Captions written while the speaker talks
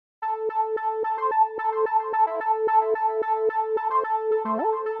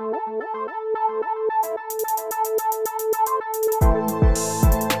Hey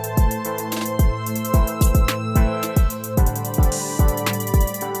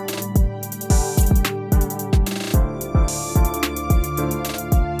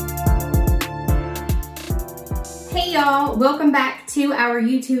y'all, welcome back to our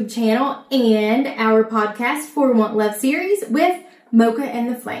YouTube channel and our podcast For Want Love series with Mocha and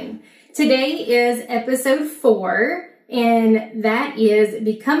the Flame. Today is episode 4, and that is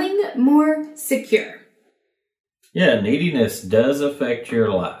becoming more secure. Yeah, neediness does affect your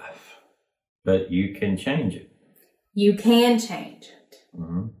life, but you can change it. You can change it.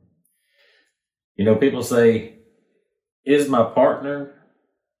 Mm-hmm. You know, people say, is my partner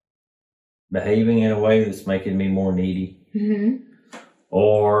behaving in a way that's making me more needy? Mm-hmm.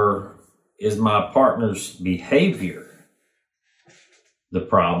 Or is my partner's behavior the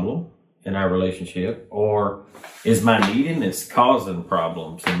problem in our relationship? Or is my neediness causing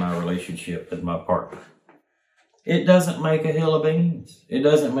problems in my relationship with my partner? It doesn't make a hill of beans. It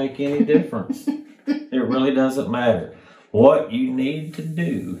doesn't make any difference. It really doesn't matter. What you need to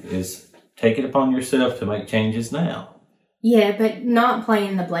do is take it upon yourself to make changes now. Yeah, but not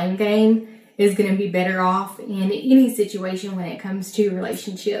playing the blame game is going to be better off in any situation when it comes to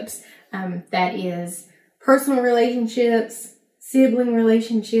relationships. That is personal relationships, sibling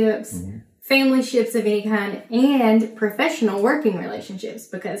relationships, family ships of any kind, and professional working relationships.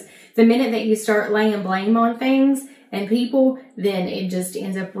 Because the minute that you start laying blame on things and people, then it just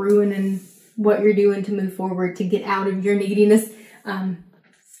ends up ruining what you're doing to move forward to get out of your neediness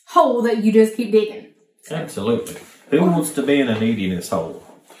hole that you just keep digging. Absolutely. Who wants to be in a neediness hole?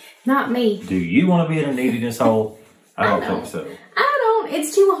 Not me. Do you want to be in a neediness hole? I don't think so. I don't.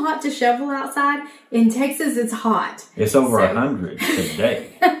 It's too hot to shovel outside. In Texas, it's hot. It's over 100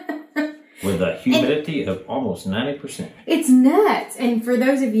 today with a humidity of almost 90%. It's nuts. And for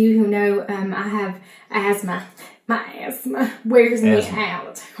those of you who know, I have asthma. My asthma wears me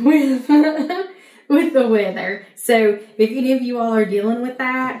out with the weather. So if any of you all are dealing with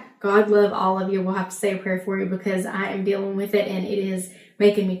that, God love all of you. We'll have to say a prayer for you because I am dealing with it and it is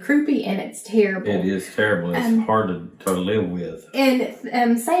making me croupy and it's terrible. It is terrible. It's hard to live with.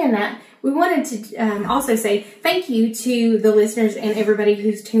 And saying that, we wanted to also say thank you to the listeners and everybody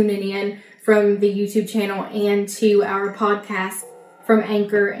who's tuning in from the YouTube channel and to our podcast from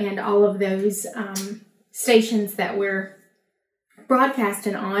Anchor and all of those stations that we're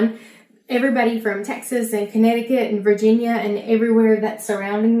broadcasting on. Everybody from Texas and Connecticut and Virginia and everywhere that's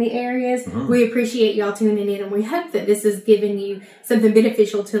surrounding the areas. We appreciate y'all tuning in, and we hope that this is giving you something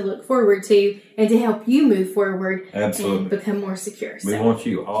beneficial to look forward to and to help you move forward and become more secure. We want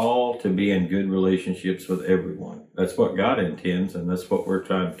you all to be in good relationships with everyone. That's what God intends, and that's what we're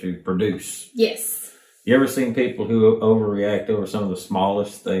trying to produce. Yes. You ever seen people who overreact over some of the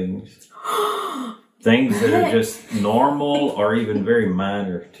smallest things? Things that are just normal or even very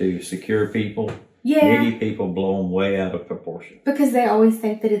minor to secure people. Yeah. Needy people blow them way out of proportion. Because they always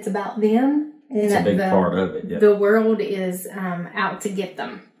think that it's about them. And it's a big part of it, yeah. The world is out to get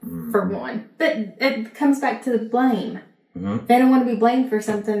them, for one. But it comes back to the blame. They don't want to be blamed for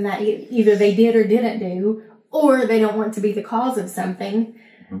something that either they did or didn't do, or they don't want to be the cause of something.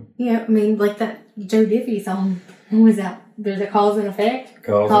 You know, I mean, like that Joe Diffie song was out. There's a cause and effect.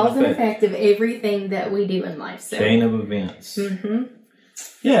 Cause and effect of everything that we do in life. So. Chain of events.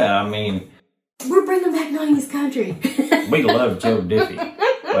 Yeah, I mean, we're bringing back 90s country. We love Joe Diffie,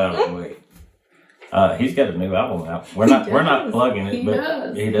 by the way. He's got a new album out. We're not plugging it,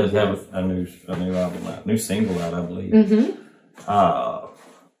 but he does have a new album out, new single out, I believe.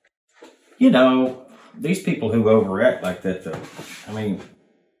 You know, these people who overact like that, though, I mean,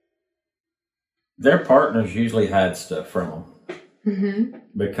 their partners usually hide stuff from them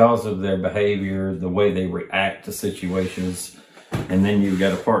because of their behavior, the way they react to situations. And then you've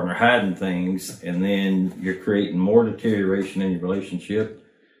got a partner hiding things, and then you're creating more deterioration in your relationship,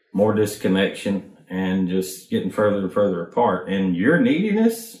 more disconnection, and just getting further and further apart. And your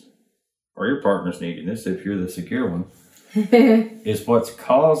neediness, or your partner's neediness, if you're the secure one, is what's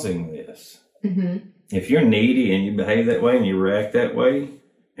causing this. If you're needy and you behave that way and you react that way,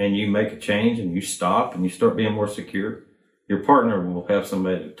 and you make a change and you stop and you start being more secure, your partner will have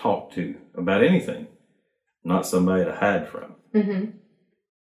somebody to talk to about anything, not somebody to hide from.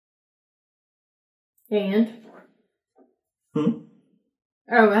 And? Oh,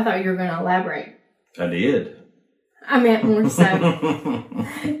 I thought you were going to elaborate. I did. I meant more so.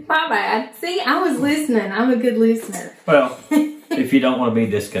 My bad. See, I was listening. I'm a good listener. Well, if you don't want to be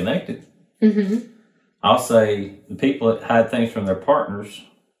disconnected, I'll say the people that hide things from their partners,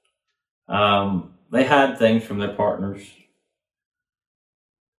 they hide things from their partners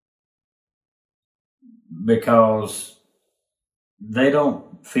because they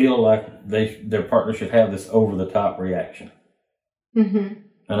don't feel like their partner should have this over-the-top reaction. Mm-hmm.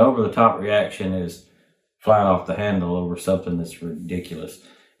 An over-the-top reaction is flying off the handle over something that's ridiculous.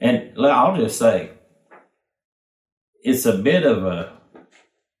 And I'll just say, it's a bit of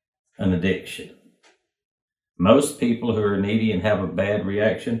an addiction. Most people who are needy and have a bad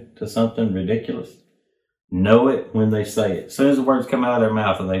reaction to something ridiculous know it when they say it. As soon as the words come out of their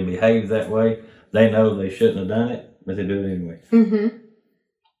mouth and they behave that way, they know they shouldn't have done it, but they do it anyway. Mm-hmm.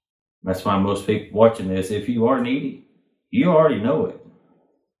 That's why most people watching this, if you are needy, you already know it.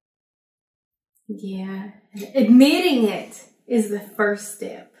 Yeah. Admitting it is the first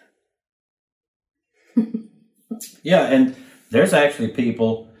step. Yeah, and there's actually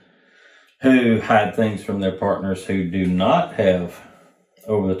people who hide things from their partners who do not have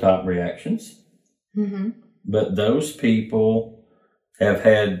over-the-top reactions. Mm-hmm. But those people have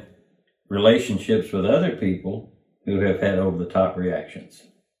had relationships with other people who have had over-the-top reactions.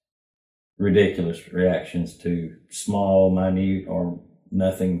 Ridiculous reactions to small, minute, or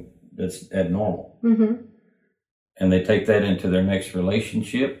nothing that's abnormal. Mm-hmm. And they take that into their next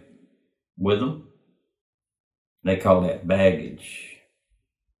relationship with them. They call that baggage.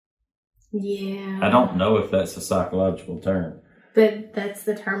 Yeah. I don't know if that's a psychological term. But that's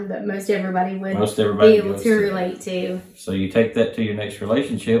the term that most everybody would be able to relate to. So you take that to your next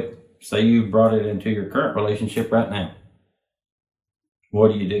relationship. Say you brought it into your current relationship right now.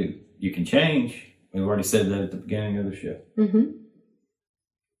 What do? You can change. We've already said that at the beginning of the show. Mm-hmm.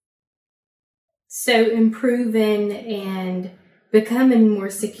 So improving and becoming more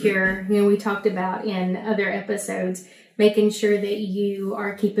secure, we talked about in other episodes, making sure that you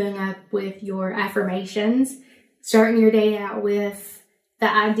are keeping up with your affirmations, starting your day out with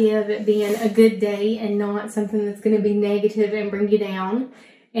the idea of it being a good day and not something that's going to be negative and bring you down.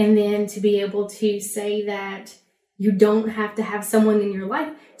 And then to be able to say that you don't have to have someone in your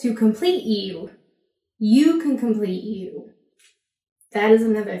life to complete you. You can complete you. That is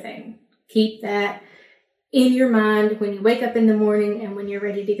another thing. Keep that in your mind when you wake up in the morning and when you're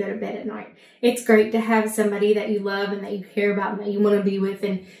ready to go to bed at night. It's great to have somebody that you love and that you care about and that you want to be with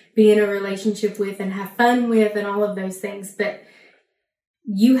and be in a relationship with and have fun with and all of those things. But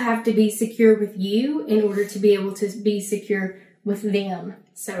you have to be secure with you in order to be able to be secure with them.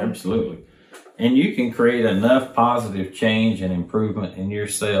 So absolutely. And you can create enough positive change and improvement in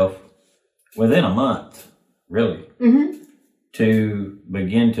yourself within a month, really, to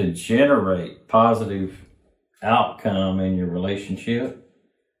begin to generate positive outcome in your relationship.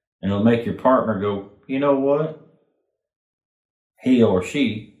 And it'll make your partner go, you know what? He or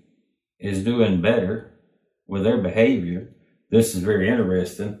she is doing better with their behavior. This is very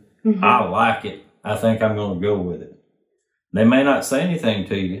interesting. I like it. I think I'm going to go with it. They may not say anything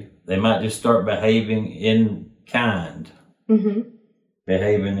to you. They might just start behaving in kind.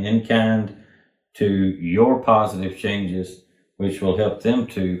 Behaving in kind to your positive changes, which will help them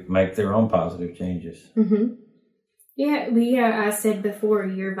to make their own positive changes. Yeah, I said before,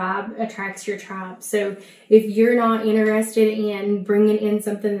 your vibe attracts your tribe. So if you're not interested in bringing in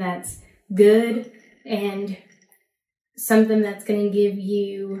something that's good and something that's going to give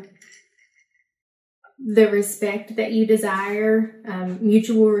you the respect that you desire,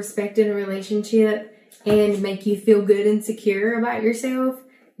 mutual respect in a relationship, and make you feel good and secure about yourself,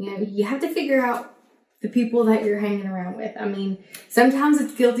 you have to figure out the people that you're hanging around with. I mean, sometimes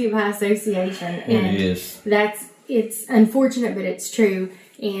it's guilty by association. And it is. It's unfortunate, but it's true.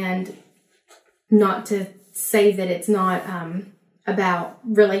 And not to say that it's not about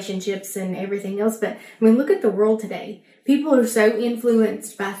relationships and everything else, but I mean, look at the world today. People are so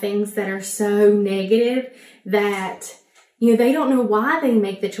influenced by things that are so negative that, they don't know why they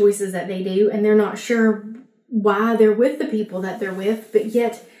make the choices that they do, and they're not sure why they're with the people that they're with, but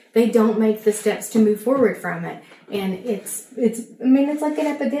yet they don't make the steps to move forward from it. And it's like an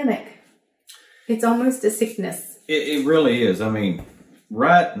epidemic. It's almost a sickness. It really is. I mean,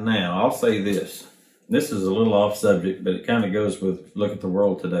 right now, I'll say this. This is a little off subject, but it kind of goes with look at the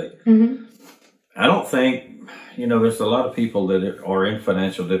world today. I don't think, there's a lot of people that are in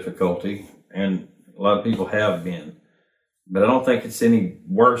financial difficulty, and a lot of people have been. But I don't think it's any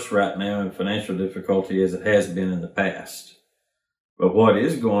worse right now in financial difficulty as it has been in the past. But what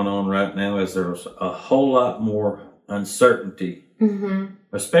is going on right now is there's a whole lot more uncertainty,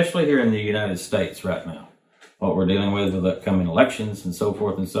 especially here in the United States right now. What we're dealing with upcoming elections and so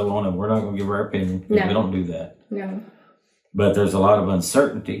forth and so on, and we're not going to give our opinion. No. We don't do that. No. But there's a lot of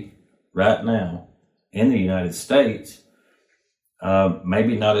uncertainty right now in the United States.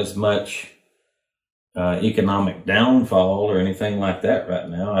 Maybe not as much economic downfall or anything like that right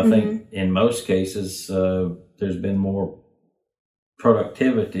now. I think in most cases, there's been more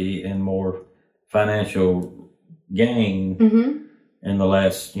productivity and more financial gain in the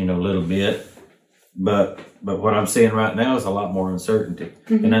last, little bit. But what I'm seeing right now is a lot more uncertainty.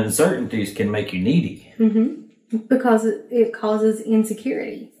 And uncertainties can make you needy. Because it causes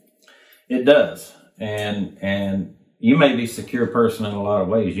insecurity. It does. And you may be a secure person in a lot of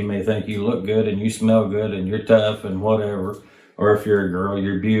ways. You may think you look good and you smell good and you're tough and whatever. Or if you're a girl,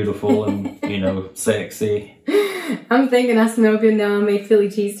 you're beautiful and, sexy. I'm thinking I smell good now. I made Philly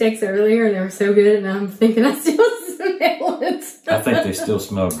cheesesteaks earlier and they were so good, and I'm thinking I still smell it. I think they still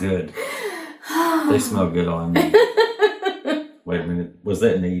smell good. They smell good on me. Wait a minute. Was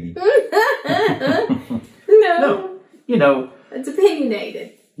that needy? No. It's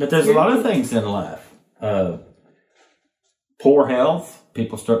opinionated. But there's a lot of things in life. Poor health.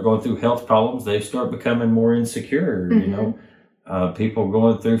 People start going through health problems. They start becoming more insecure, people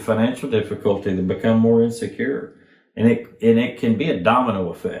going through financial difficulty, they become more insecure. And it can be a domino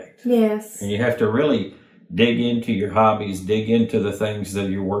effect. Yes. And you have to really dig into your hobbies, dig into the things that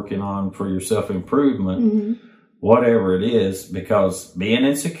you're working on for your self-improvement, whatever it is, because being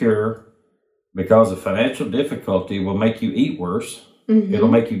insecure because of financial difficulty will make you eat worse. It'll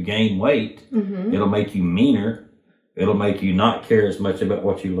make you gain weight. It'll make you meaner. It'll make you not care as much about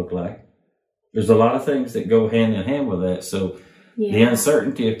what you look like. There's a lot of things that go hand in hand with that. So the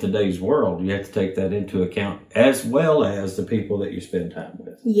uncertainty of today's world, you have to take that into account, as well as the people that you spend time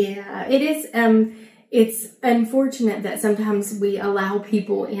with. Yeah, it is. It's unfortunate that sometimes we allow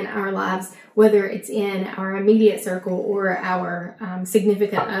people in our lives, whether it's in our immediate circle or our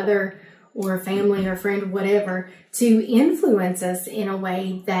significant other or family or friend, whatever, to influence us in a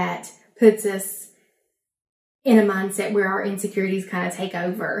way that puts us in a mindset where our insecurities kind of take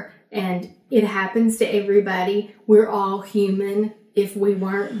over. And it happens to everybody. We're all human. If we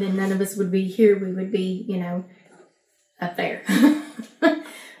weren't, then none of us would be here. We would be, up there.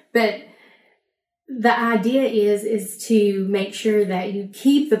 But the idea is to make sure that you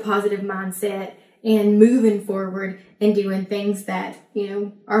keep the positive mindset and moving forward and doing things that,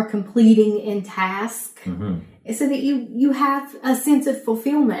 are completing in task, so that you have a sense of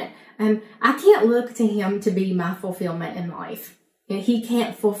fulfillment. I can't look to him to be my fulfillment in life. He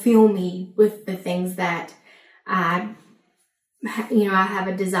can't fulfill me with the things that I have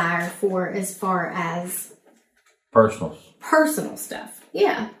a desire for as far as personal stuff.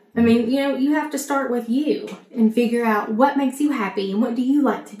 Yeah. I mean, you have to start with you and figure out what makes you happy and what do you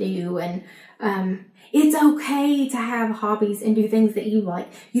like to do. And it's okay to have hobbies and do things that you like.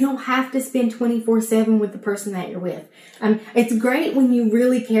 You don't have to spend 24/7 with the person that you're with. It's great when you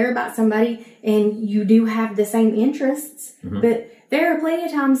really care about somebody and you do have the same interests. But there are plenty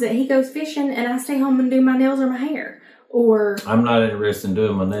of times that he goes fishing and I stay home and do my nails or my hair. Or I'm not interested in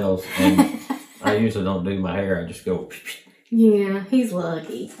doing my nails. And I usually don't do my hair. I just go... Yeah, he's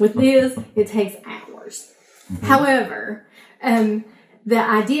lucky. With this, it takes hours. However, the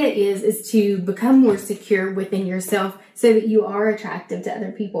idea is to become more secure within yourself so that you are attractive to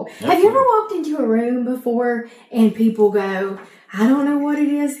other people. Have you ever walked into a room before and people go, I don't know what it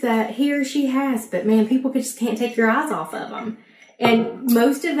is that he or she has, but man, people just can't take your eyes off of them. And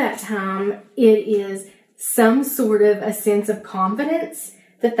most of that time, it is some sort of a sense of confidence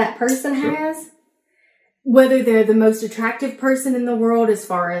that person has. Whether they're the most attractive person in the world as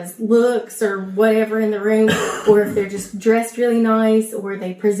far as looks or whatever in the room, or if they're just dressed really nice or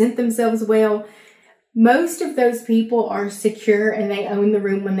they present themselves well, most of those people are secure and they own the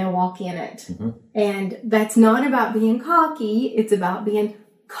room when they walk in it. And that's not about being cocky. It's about being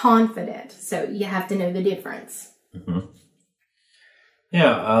confident. So you have to know the difference.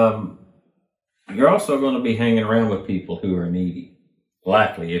 Yeah. You're also going to be hanging around with people who are needy.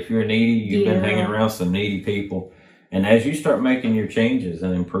 Likely, if you're needy, you've been hanging around some needy people. And as you start making your changes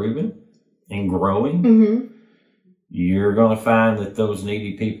and improving and growing, you're going to find that those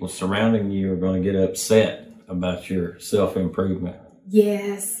needy people surrounding you are going to get upset about your self-improvement.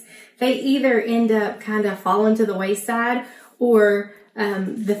 Yes. They either end up kind of falling to the wayside, or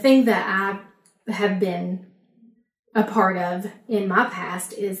the thing that I have been a part of in my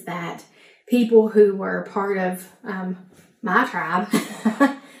past is that people who were part of my tribe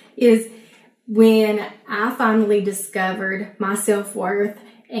is when I finally discovered my self-worth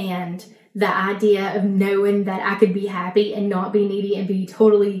and the idea of knowing that I could be happy and not be needy and be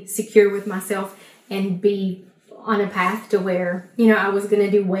totally secure with myself and be on a path to where, I was going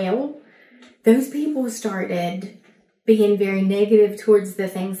to do well. Those people started being very negative towards the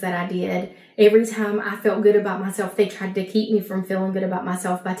things that I did. Every time I felt good about myself, they tried to keep me from feeling good about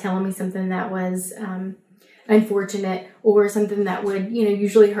myself by telling me something that was unfortunate or something that would,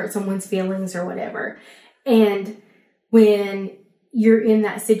 usually hurt someone's feelings or whatever. And when you're in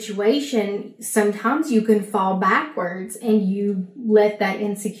that situation, sometimes you can fall backwards and you let that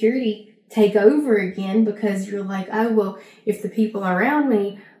insecurity take over again because you're like, oh, well, if the people around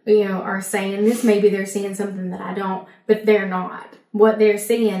me, are saying this, maybe they're seeing something that I don't, but they're not. What they're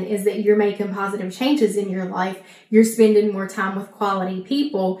seeing is that you're making positive changes in your life. You're spending more time with quality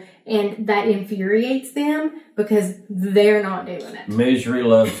people, and that infuriates them because they're not doing it. Misery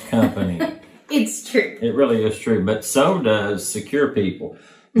loves company. It's true. It really is true, but so does secure people.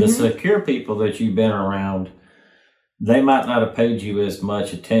 The secure people that you've been around, they might not have paid you as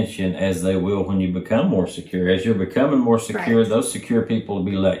much attention as they will when you become more secure. As you're becoming more secure, Right. Those secure people will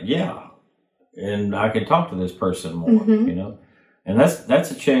be like, yeah, and I can talk to this person more, And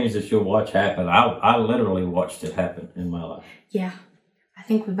that's a change that you'll watch happen. I literally watched it happen in my life. Yeah, I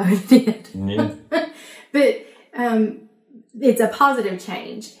think we both did. Yeah. But it's a positive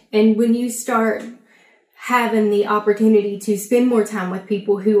change. And when you start having the opportunity to spend more time with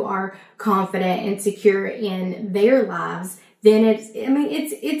people who are confident and secure in their lives, then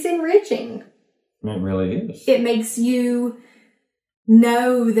it's enriching. It really is. It makes you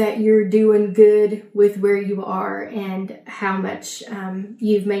know that you're doing good with where you are and how much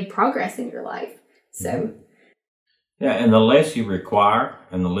you've made progress in your life. So, Yeah, and the less you require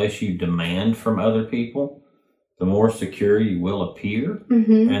and the less you demand from other people, the more secure you will appear,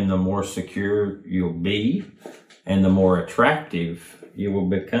 and the more secure you'll be, and the more attractive you will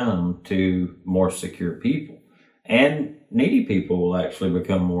become to more secure people. And needy people will actually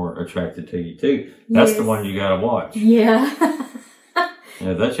become more attracted to you too. That's the Yes. one you got to watch. yeah.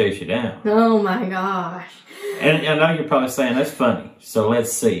 They'll chase you down. Oh my gosh. And I know you're probably saying, that's funny. So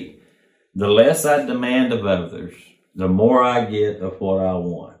let's see. The less I demand of others, the more I get of what I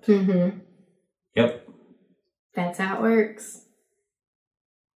want. Yep. That's how it works.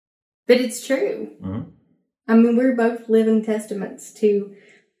 But it's true. Mm-hmm. I mean, we're both living testaments to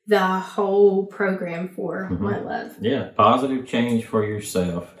the whole program for One Love. Yeah. Positive change for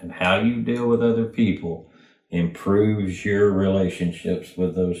yourself and how you deal with other people improves your relationships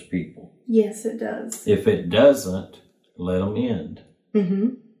with those people. Yes, it does. If it doesn't, let them end.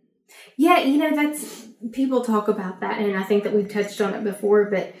 Yeah, that's, people talk about that, and I think that we've touched on it before,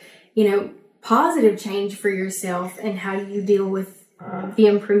 but, positive change for yourself and how you deal with the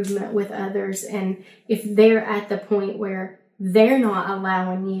improvement with others. And if they're at the point where they're not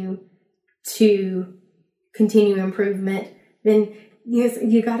allowing you to continue improvement, then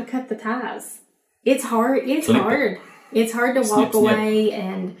you got to cut the ties. It's hard. It's hard. It's hard to walk away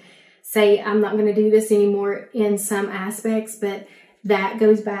and say, I'm not going to do this anymore in some aspects, but that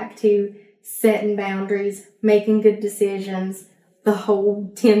goes back to setting boundaries, making good decisions, the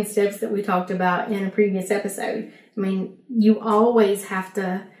whole 10 steps that we talked about in a previous episode. I mean, you always have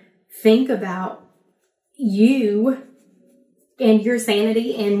to think about you and your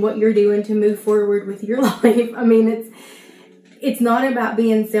sanity and what you're doing to move forward with your life. I mean, it's not about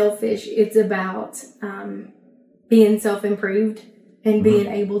being selfish. It's about being self-improved and being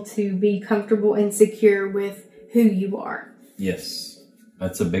able to be comfortable and secure with who you are. Yes,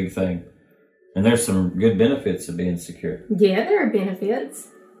 that's a big thing. And there's some good benefits of being secure. Yeah, there are benefits.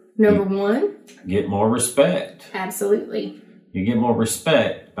 Number one. Get more respect. Absolutely. You get more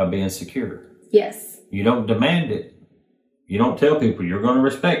respect by being secure. Yes. You don't demand it. You don't tell people you're going to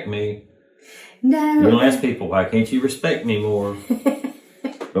respect me. No. You don't ask people, why can't you respect me more?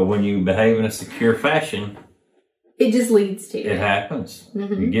 But when you behave in a secure fashion, it just leads to it happens.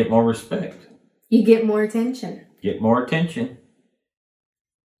 You get more respect. You get more attention. Get more attention.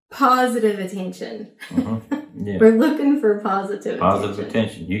 Positive attention. Yeah. We're looking for positive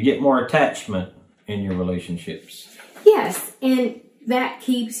attention. You get more attachment in your relationships. Yes, and that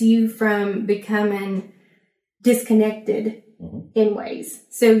keeps you from becoming disconnected in ways.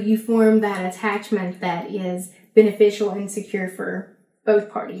 So you form that attachment that is beneficial and secure for both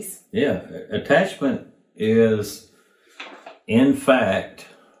parties. Yeah, attachment is, in fact,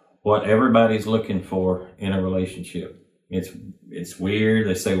 what everybody's looking for in a relationship. It's weird.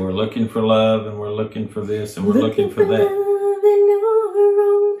 They say we're looking for love and we're looking for this and we're looking for that. Love in all the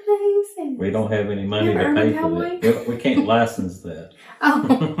wrong places. We don't have any money to pay for that. We can't license that. Oh.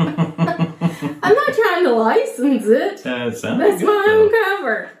 I'm not trying to license it. That's my own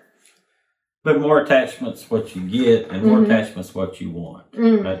cover. But more attachment's what you get, and more attachment's what you want.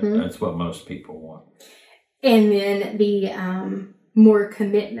 That's what most people want. And then the more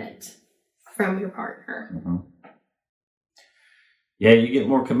commitment from your partner. Yeah, you get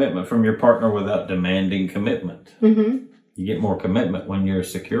more commitment from your partner without demanding commitment. Mm-hmm. You get more commitment when you're a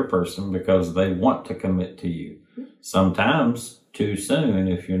secure person because they want to commit to you. Sometimes too soon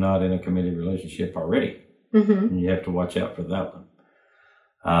if you're not in a committed relationship already. Mm-hmm. And you have to watch out for that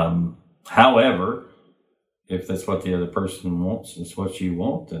one. However, if that's what the other person wants, it's what you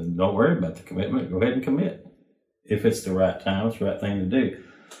want, then don't worry about the commitment. Go ahead and commit. If it's the right time, it's the right thing to do.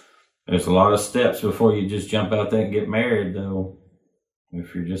 There's a lot of steps before you just jump out there and get married, though.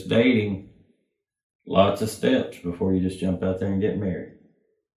 If you're just dating, lots of steps before you just jump out there and get married.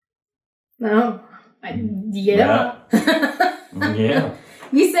 No. Yeah. Right. Yeah.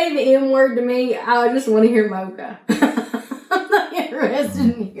 You say the M word to me, I just want to hear mocha. I'm not interested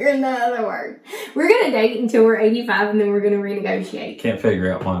in hearing that other word. We're going to date until we're 85 and then we're going to renegotiate. Can't figure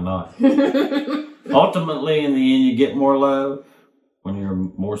out why not. Ultimately, in the end, you get more love when you're a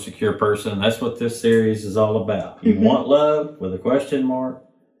more secure person. That's what this series is all about. You want love with a question mark?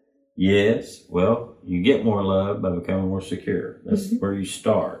 Yes. Well, you get more love by becoming more secure. That's where you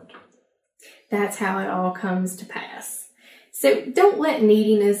start. That's how it all comes to pass. So don't let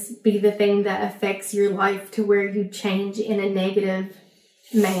neediness be the thing that affects your life to where you change in a negative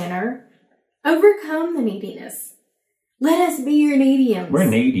manner. Overcome the neediness. Let us be your neediums. We're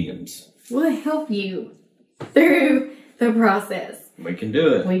neediums. We'll help you through the process. We can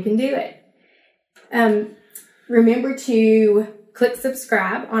do it. We can do it. Remember to click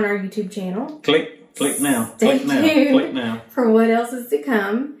subscribe on our YouTube channel. Click now. Stay Click now. tuned Click now. for what else is to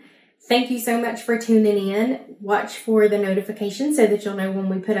come. Thank you so much for tuning in. Watch for the notifications so that you'll know when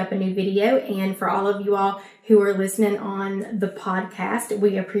we put up a new video. And for all of you all who are listening on the podcast,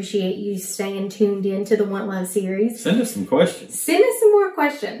 we appreciate you staying tuned in to the Want Love series. Send us some questions. Send us some more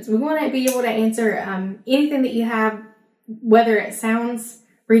questions. We want to be able to answer anything that you have, whether it sounds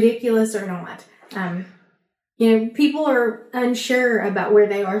ridiculous or not. People are unsure about where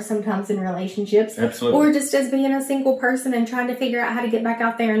they are sometimes in relationships. Absolutely. Or just as being a single person and trying to figure out how to get back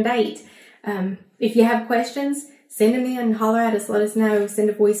out there and date. If you have questions, send them in, holler at us, let us know,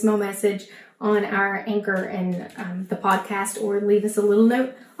 send a voicemail message on our Anchor and the podcast, or leave us a little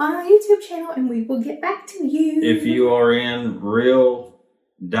note on our YouTube channel and we will get back to you. If you are in real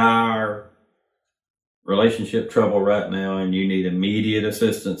dire relationship trouble right now and you need immediate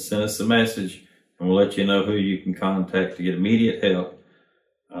assistance, send us a message and we'll let you know who you can contact to get immediate help.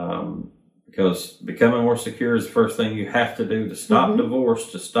 Because becoming more secure is the first thing you have to do to stop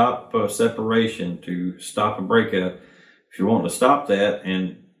divorce, to stop separation, to stop a breakup. If you want to stop that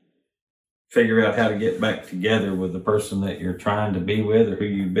and figure out how to get back together with the person that you're trying to be with or who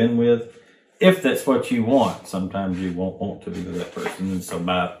you've been with, if that's what you want. Sometimes you won't want to be with that person, and so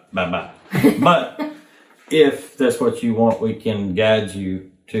bye. But if that's what you want, we can guide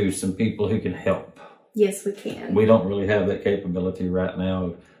you to some people who can help. Yes, we can. We don't really have that capability right now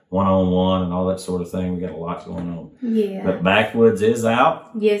of one-on-one and all that sort of thing. We got a lot going on. Yeah. But Backwoods is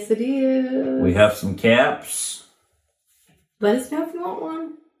out. Yes, it is. We have some caps. Let us know if you want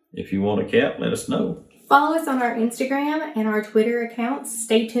one. If you want a cap, let us know. Follow us on our Instagram and our Twitter accounts.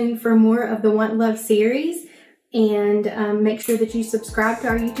 Stay tuned for more of the Want Love series. And make sure that you subscribe to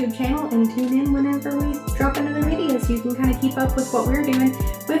our YouTube channel and tune in whenever we drop another video so you can kind of keep up with what we're doing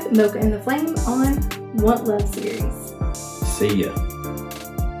with Mocha and the Flame on Want Love series. See ya.